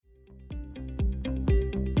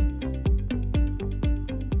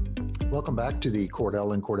Welcome back to the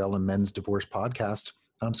Cordell and Cordell Men's Divorce Podcast.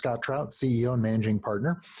 I'm Scott Trout, CEO and Managing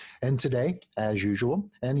Partner. And today, as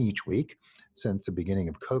usual, and each week since the beginning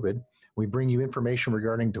of COVID, we bring you information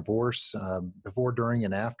regarding divorce, before, during,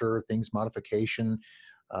 and after, things modification,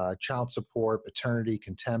 child support, paternity,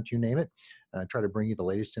 contempt, you name it. Try to bring you the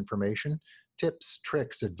latest information, tips,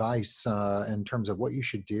 tricks, advice in terms of what you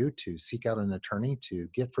should do to seek out an attorney to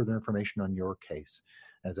get further information on your case.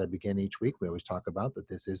 As I begin each week, we always talk about that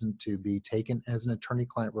this isn't to be taken as an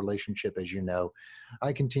attorney-client relationship. As you know,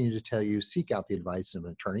 I continue to tell you, seek out the advice of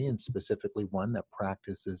an attorney, and specifically one that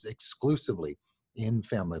practices exclusively in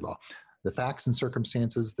family law. The facts and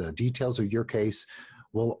circumstances, the details of your case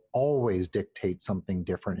will always dictate something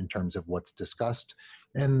different in terms of what's discussed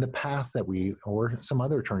and the path that we or some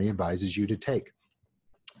other attorney advises you to take.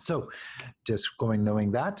 So just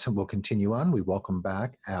knowing that, we'll continue on. We welcome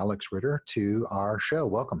back Alex Ritter to our show.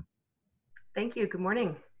 Welcome. Thank you. Good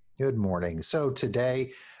morning. Good morning. So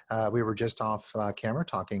today we were just off camera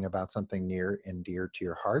talking about something near and dear to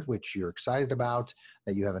your heart, which you're excited about,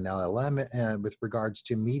 that you have an LLM with regards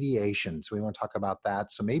to mediation. So we want to talk about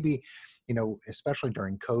that. So maybe, especially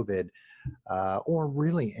during COVID or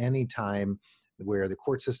really any time where the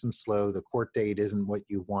court system's slow, the court date isn't what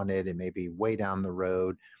you wanted, it may be way down the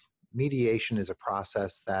road. Mediation is a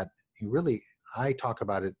process that I talk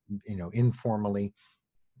about it, informally,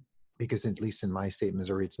 because at least in my state of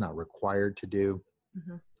Missouri, it's not required to do.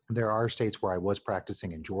 Mm-hmm. There are states where I was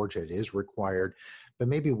practicing in Georgia, it is required, but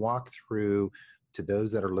maybe walk through to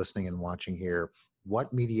those that are listening and watching here,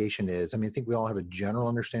 what mediation is. I mean, I think we all have a general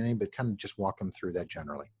understanding, but kind of just walk them through that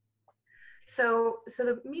generally. So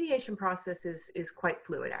the mediation process is quite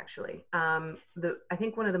fluid, actually. I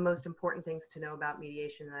think one of the most important things to know about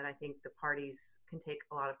mediation that I think the parties can take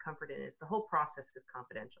a lot of comfort in is the whole process is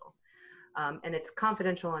confidential. And it's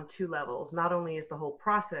confidential on two levels. Not only is the whole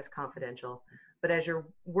process confidential, but as you're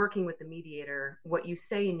working with the mediator, what you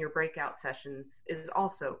say in your breakout sessions is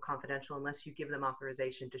also confidential unless you give them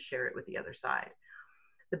authorization to share it with the other side.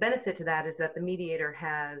 The benefit to that is that the mediator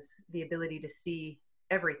has the ability to see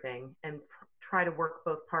everything and try to work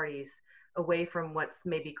both parties away from what's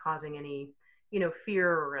maybe causing any,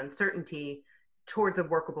 fear or uncertainty towards a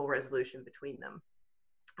workable resolution between them.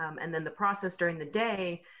 And then the process during the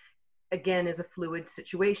day, again, is a fluid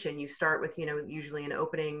situation. You start with, usually an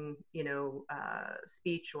opening,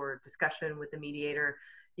 speech or discussion with the mediator.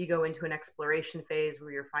 You go into an exploration phase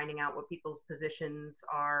where you're finding out what people's positions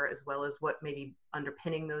are, as well as what may be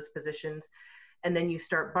underpinning those positions. And then you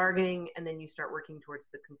start bargaining, and then you start working towards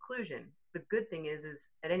the conclusion. The good thing is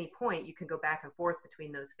at any point you can go back and forth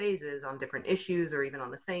between those phases on different issues or even on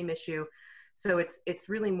the same issue. So it's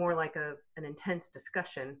really more like an intense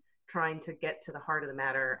discussion, trying to get to the heart of the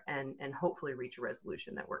matter and hopefully reach a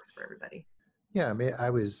resolution that works for everybody. Yeah, I mean,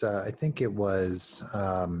 I think it was,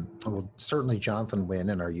 certainly Jonathan Wynn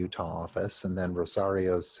in our Utah office, and then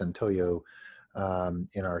Rosario Santoyo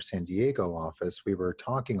in our San Diego office. We were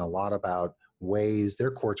talking a lot about ways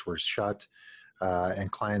their courts were shut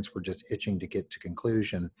and clients were just itching to get to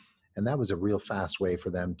conclusion. And that was a real fast way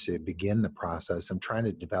for them to begin the process and trying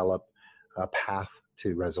to develop a path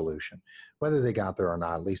to resolution. Whether they got there or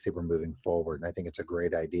not, at least they were moving forward. And I think it's a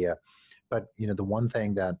great idea. But, the one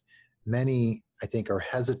thing that many, I think, are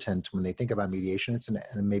hesitant when they think about mediation, it's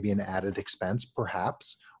maybe an added expense,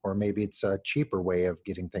 perhaps, or maybe it's a cheaper way of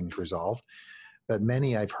getting things resolved. But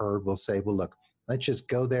many I've heard will say, well, look, let's just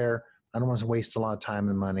go there. I don't want to waste a lot of time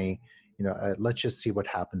and money. Let's just see what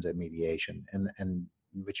happens at mediation, and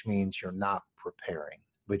which means you're not preparing,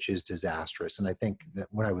 which is disastrous. And I think that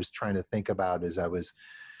what I was trying to think about as I was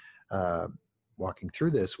walking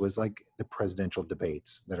through this was like the presidential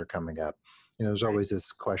debates that are coming up. There's always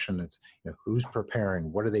this question: it's who's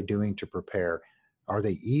preparing? What are they doing to prepare? Are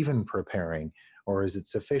they even preparing, or is it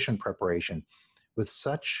sufficient preparation? With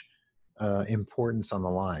such importance on the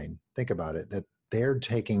line, think about it, that they're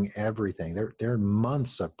taking everything. They're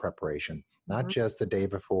months of preparation, not just the day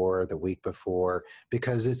before, the week before,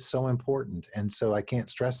 because it's so important. And so I can't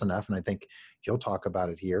stress enough, and I think you'll talk about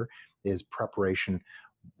it here, is preparation.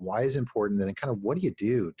 Why is it important? And then kind of what do you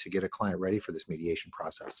do to get a client ready for this mediation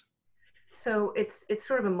process? So it's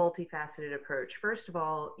sort of a multifaceted approach. First of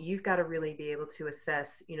all, you've got to really be able to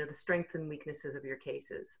assess, the strengths and weaknesses of your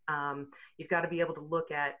cases. You've got to be able to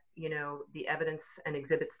look at, the evidence and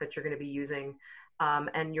exhibits that you're going to be using.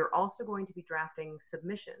 And you're also going to be drafting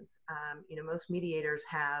submissions. Most mediators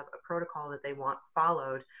have a protocol that they want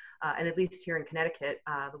followed. And at least here in Connecticut,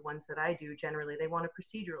 the ones that I do, generally, they want a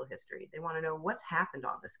procedural history. They want to know what's happened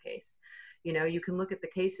on this case. You can look at the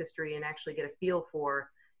case history and actually get a feel for,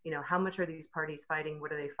 how much are these parties fighting?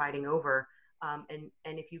 What are they fighting over? And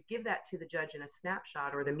if you give that to the judge in a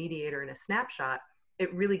snapshot or the mediator in a snapshot,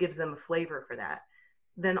 it really gives them a flavor for that.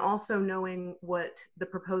 Then also knowing what the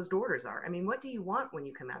proposed orders are. I mean, what do you want when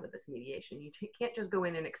you come out of this mediation? You can't just go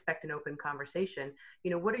in and expect an open conversation.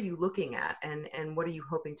 What are you looking at, and what are you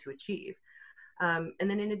hoping to achieve? And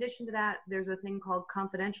then in addition to that, there's a thing called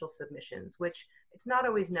confidential submissions, which it's not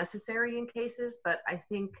always necessary in cases, but I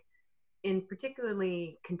think in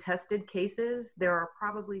particularly contested cases, there are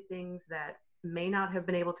probably things that may not have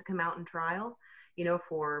been able to come out in trial,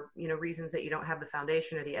 for, reasons that you don't have the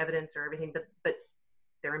foundation or the evidence or everything, but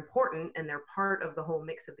they're important and they're part of the whole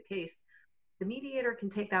mix of the case. The mediator can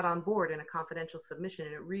take that on board in a confidential submission,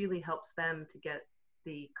 and it really helps them to get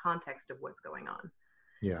the context of what's going on.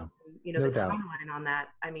 Yeah, The no doubt. timeline on that,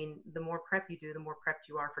 I mean, the more prep you do, the more prepped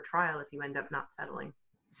you are for trial if you end up not settling.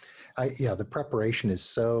 Yeah, the preparation is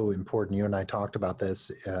so important. You and I talked about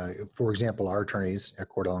this. For example, our attorneys at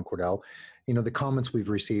Cordell and Cordell, the comments we've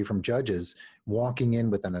received from judges walking in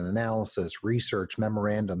with an analysis, research,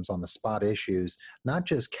 memorandums on the spot issues, not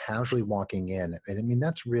just casually walking in. I mean,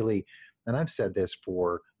 that's really, and I've said this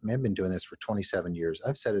I've been doing this for 27 years.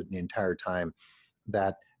 I've said it the entire time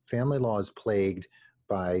that family law is plagued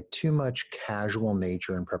by too much casual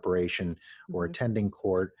nature in preparation or attending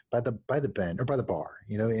court by the bench or by the bar,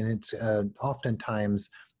 and it's oftentimes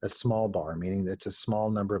a small bar, meaning that it's a small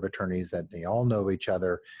number of attorneys that they all know each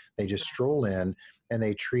other. They just stroll in and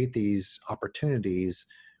they treat these opportunities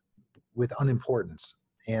with unimportance.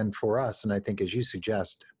 And for us, and I think as you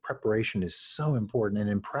suggest, preparation is so important, and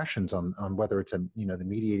impressions on whether it's the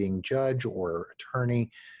mediating judge or attorney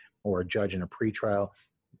or a judge in a pretrial,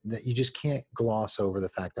 that you just can't gloss over the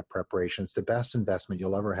fact that preparation is the best investment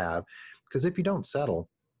you'll ever have. Because if you don't settle,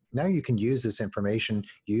 now you can use this information,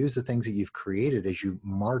 use the things that you've created as you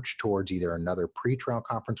march towards either another pretrial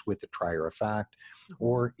conference with the trier of fact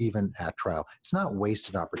or even at trial. It's not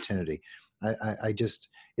wasted opportunity.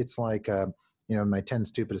 It's like, my 10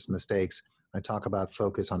 stupidest mistakes, I talk about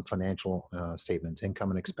focus on financial statements, income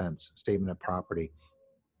and expense, statement of property.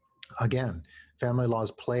 Again, family law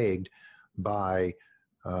is plagued by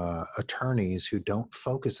attorneys who don't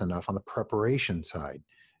focus enough on the preparation side.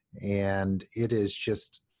 And it is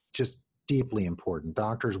just deeply important.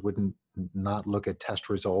 Doctors wouldn't not look at test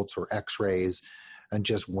results or x-rays and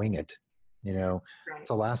just wing it. Right. It's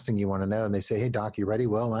the last thing you want to know. And they say, "Hey doc, you ready?"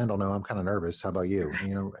 "Well, I don't know. I'm kind of nervous. How about you?"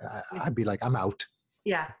 I'd be like, "I'm out."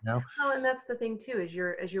 Yeah. Well, and that's the thing too, as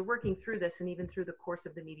you're working through this, and even through the course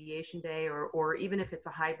of the mediation day, or even if it's a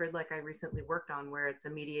hybrid like I recently worked on, where it's a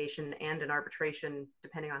mediation and an arbitration,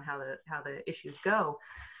 depending on how the issues go,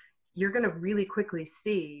 you're going to really quickly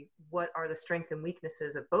see what are the strengths and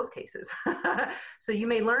weaknesses of both cases. So you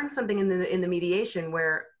may learn something in the mediation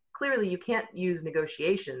where clearly you can't use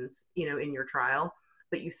negotiations, in your trial,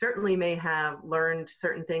 but you certainly may have learned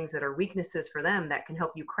certain things that are weaknesses for them that can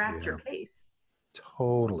help you craft your case.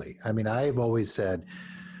 Totally. I mean, I've always said,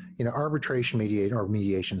 arbitration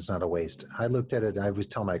mediation is not a waste. I looked at it. I always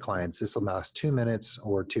tell my clients, this will last 2 minutes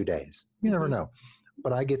or 2 days. You never know.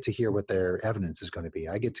 But I get to hear what their evidence is going to be.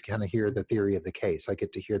 I get to kind of hear the theory of the case. I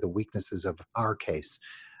get to hear the weaknesses of our case,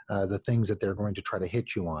 the things that they're going to try to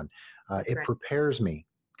hit you on. It prepares me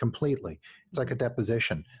completely. It's like a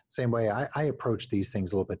deposition. Same way I approach these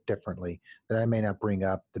things a little bit differently, that I may not bring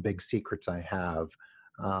up the big secrets I have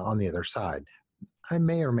on the other side. I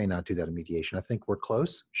may or may not do that in mediation. I think we're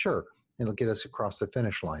close. Sure, it'll get us across the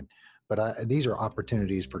finish line. But these are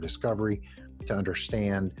opportunities for discovery, to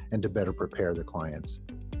understand, and to better prepare the clients.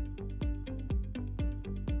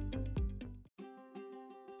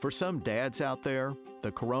 For some dads out there,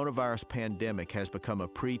 the coronavirus pandemic has become a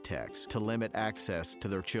pretext to limit access to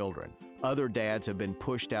their children. Other dads have been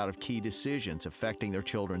pushed out of key decisions affecting their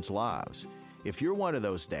children's lives. If you're one of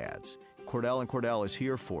those dads, Cordell & Cordell is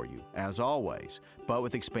here for you, as always, but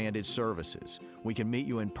with expanded services. We can meet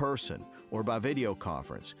you in person or by video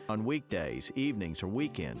conference on weekdays, evenings, or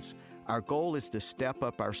weekends. Our goal is to step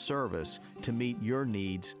up our service to meet your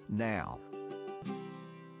needs now.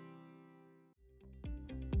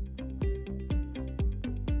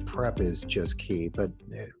 Prep is just key, but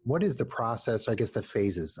what is the process? I guess the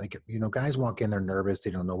phases, like, guys walk in, they're nervous.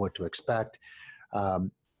 They don't know what to expect.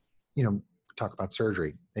 Talk about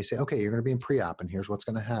surgery. They say, okay, you're going to be in pre-op and here's what's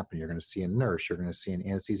going to happen. You're going to see a nurse. You're going to see an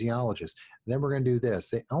anesthesiologist. Then we're going to do this.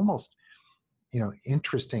 They almost,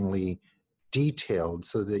 interestingly detailed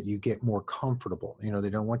so that you get more comfortable. They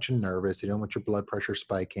don't want you nervous. They don't want your blood pressure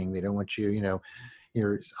spiking. They don't want you,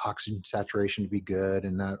 your oxygen saturation to be good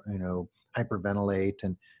and not, hyperventilate.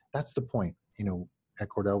 And that's the point. At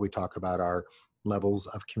Cordell, we talk about our levels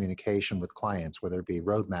of communication with clients, whether it be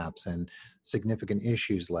roadmaps and significant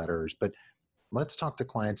issues letters, but Let's talk to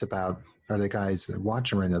clients about, or the guys that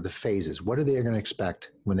watching right now, the phases. What are they going to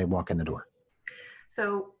expect when they walk in the door?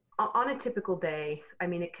 So on a typical day, I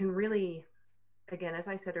mean, it can really, again, as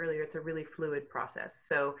I said earlier, it's a really fluid process.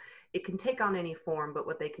 So it can take on any form, but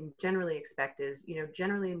what they can generally expect is,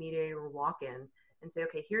 generally a mediator will walk in and say,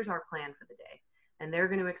 okay, here's our plan for the day. And they're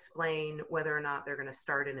going to explain whether or not they're going to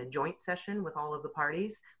start in a joint session with all of the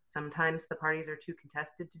parties. Sometimes the parties are too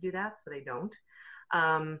contested to do that, so they don't.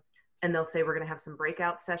 And they'll say, we're going to have some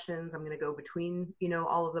breakout sessions. I'm going to go between,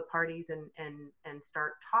 all of the parties and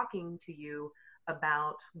start talking to you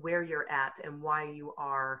about where you're at and why you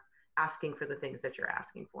are asking for the things that you're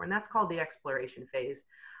asking for. And that's called the exploration phase.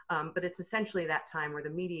 But it's essentially that time where the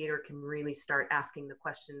mediator can really start asking the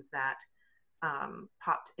questions that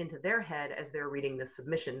popped into their head as they're reading the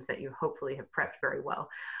submissions that you hopefully have prepped very well.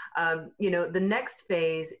 The next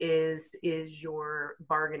phase is your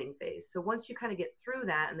bargaining phase. So once you kind of get through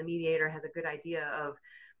that and the mediator has a good idea of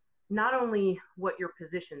not only what your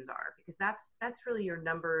positions are, because that's really your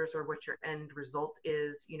numbers or what your end result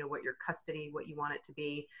is, what your custody, what you want it to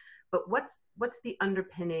be, but what's the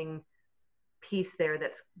underpinning piece there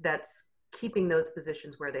that's keeping those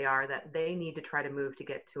positions where they are, that they need to try to move to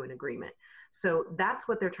get to an agreement. So that's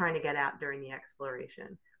what they're trying to get at during the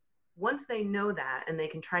exploration. Once they know that and they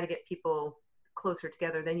can try to get people closer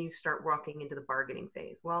together, then you start walking into the bargaining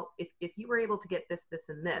phase. Well, if you were able to get this, this,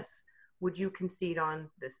 and this, would you concede on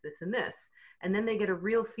this, this, and this? And then they get a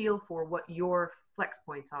real feel for what your flex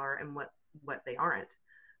points are and what they aren't.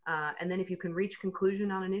 And then if you can reach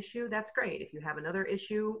conclusion on an issue, that's great. If you have another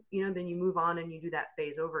issue, then you move on and you do that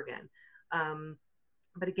phase over again.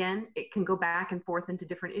 But again, it can go back and forth into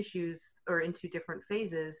different issues or into different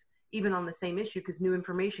phases, even on the same issue, because new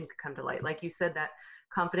information could come to light. Like you said, that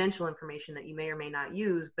confidential information that you may or may not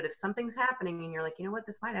use, but if something's happening and you're like,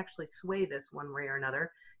 this might actually sway this one way or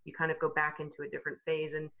another, you kind of go back into a different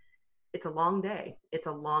phase. And it's a long day. It's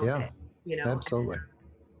a long day, Absolutely.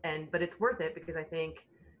 But it's worth it, because I think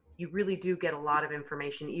you really do get a lot of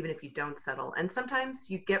information, even if you don't settle. And sometimes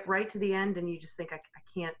you get right to the end and you just think, I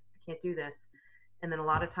can't do this. And then a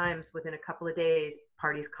lot of times within a couple of days,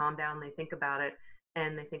 parties calm down, they think about it,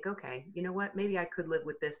 and they think, okay, you know what, maybe I could live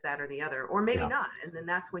with this, that, or the other, or maybe not. And then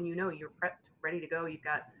that's when you're prepped, ready to go. You've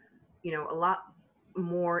got, a lot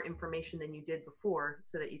more information than you did before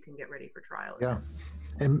so that you can get ready for trial. Yeah.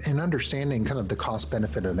 And understanding kind of the cost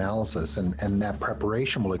benefit analysis and that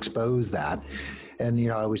preparation will expose that. And,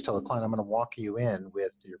 I always tell a client, I'm going to walk you in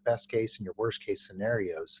with your best case and your worst case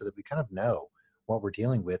scenarios so that we kind of know what we're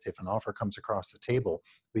dealing with. If an offer comes across the table,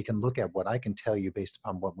 we can look at what I can tell you based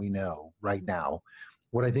upon what we know right now,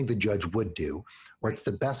 what I think the judge would do, what's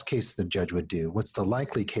the best case the judge would do, what's the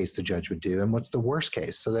likely case the judge would do, and what's the worst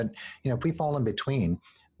case. So that, if we fall in between,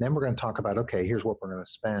 then we're going to talk about, okay, here's what we're going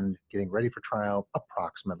to spend getting ready for trial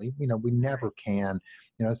approximately. We never can,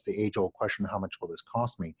 that's the age old question, how much will this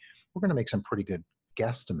cost me? We're going to make some pretty good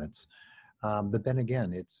guesstimates. But then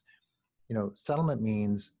again, it's, settlement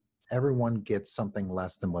means everyone gets something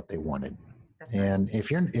less than what they wanted. And if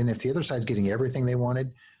the other side's getting everything they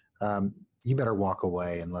wanted, you better walk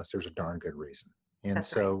away unless there's a darn good reason. And that's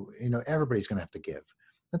so, right. Everybody's going to have to give.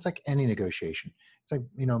 That's like any negotiation. It's like,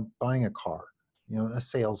 buying a car, a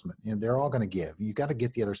salesman, they're all going to give. You got to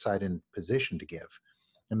get the other side in position to give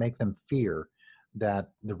and make them fear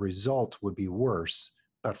that the result would be worse,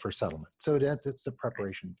 but for settlement. So that's the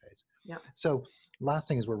preparation phase. Yeah. So last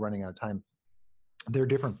thing is we're running out of time. There are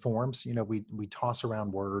different forms. We toss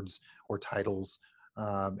around words or titles,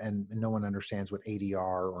 and no one understands what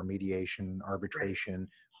ADR or mediation, arbitration. Right.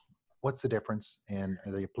 What's the difference, and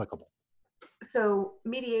are they applicable? So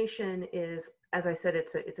mediation is, as I said,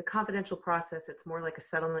 it's a confidential process. It's more like a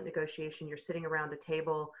settlement negotiation. You're sitting around a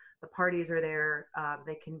table. The parties are there.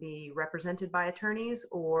 They can be represented by attorneys,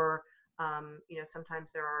 or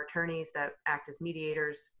sometimes there are attorneys that act as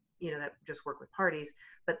mediators, that just work with parties,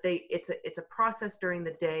 but it's a process during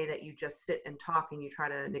the day that you just sit and talk and you try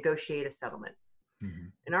to negotiate a settlement. Mm-hmm.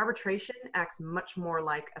 An arbitration acts much more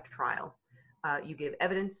like a trial. You give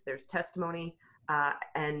evidence, there's testimony,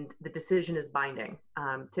 and the decision is binding.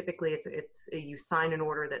 Typically it's you sign an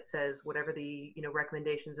order that says whatever the,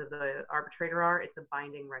 recommendations of the arbitrator are, it's a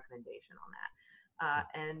binding recommendation on that.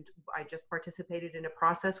 And I just participated in a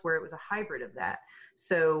process where it was a hybrid of that.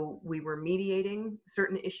 So we were mediating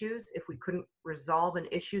certain issues. If we couldn't resolve an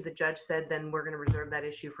issue, the judge said, then we're going to reserve that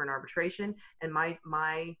issue for an arbitration. And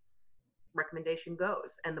my recommendation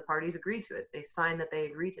goes, and the parties agree to it. They sign that they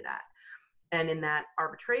agree to that. And in that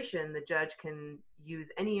arbitration, the judge can use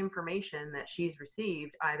any information that she's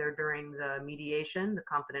received, either during the mediation, the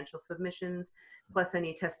confidential submissions, plus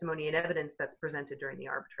any testimony and evidence that's presented during the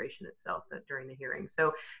arbitration itself, during the hearing.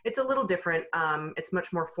 So it's a little different. It's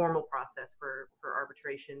much more formal process for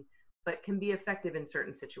arbitration, but can be effective in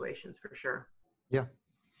certain situations for sure. Yeah.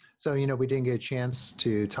 So, we didn't get a chance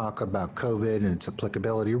to talk about COVID and its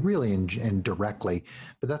applicability really and directly,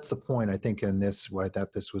 but that's the point, I think, in this, where I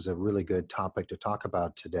thought this was a really good topic to talk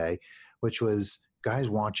about today, which was guys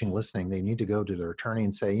watching, listening, they need to go to their attorney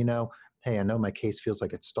and say, hey, I know my case feels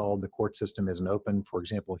like it's stalled. The court system isn't open. For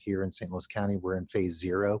example, here in St. Louis County, we're in phase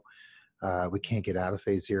 0. We can't get out of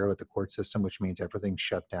phase 0 at the court system, which means everything's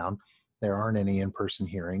shut down. There aren't any in-person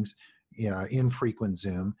hearings, infrequent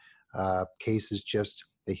Zoom. Cases just,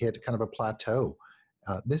 they hit kind of a plateau.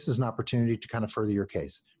 This is an opportunity to kind of further your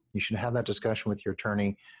case. You should have that discussion with your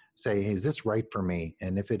attorney. Say, hey, is this right for me?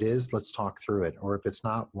 And if it is, let's talk through it. Or if it's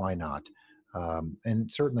not, why not?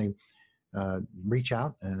 And certainly reach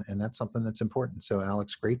out, and that's something that's important. So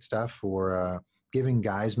Alex, great stuff for giving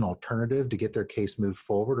guys an alternative to get their case moved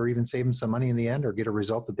forward, or even save them some money in the end, or get a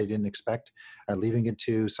result that they didn't expect, leaving it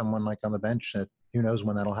to someone like on the bench that who knows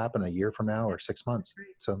when that'll happen, a year from now or 6 months.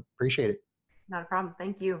 So appreciate it. Not a problem.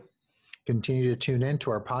 Thank you. Continue to tune in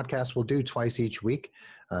to our podcast. We'll do twice each week.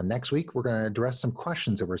 Next week, we're going to address some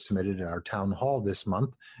questions that were submitted at our town hall this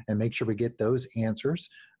month and make sure we get those answers,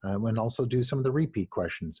 and also do some of the repeat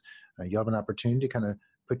questions. You'll have an opportunity to kind of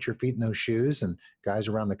put your feet in those shoes, and guys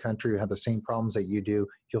around the country who have the same problems that you do,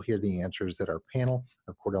 you'll hear the answers that our panel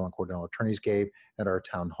of Cordell and Cordell attorneys gave at our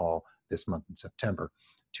town hall this month in September.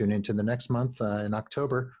 Tune into the next month in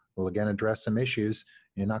October. We'll again address some issues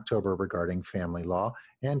in October regarding family law,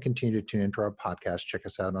 and continue to tune into our podcast. Check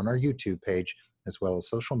us out on our YouTube page, as well as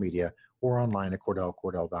social media, or online at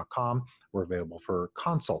CordellCordell.com. We're available for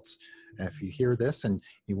consults. If you hear this and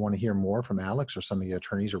you want to hear more from Alex or some of the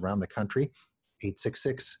attorneys around the country,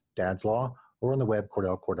 866-DADS-LAW, or on the web,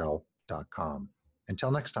 CordellCordell.com.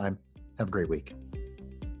 Until next time, have a great week.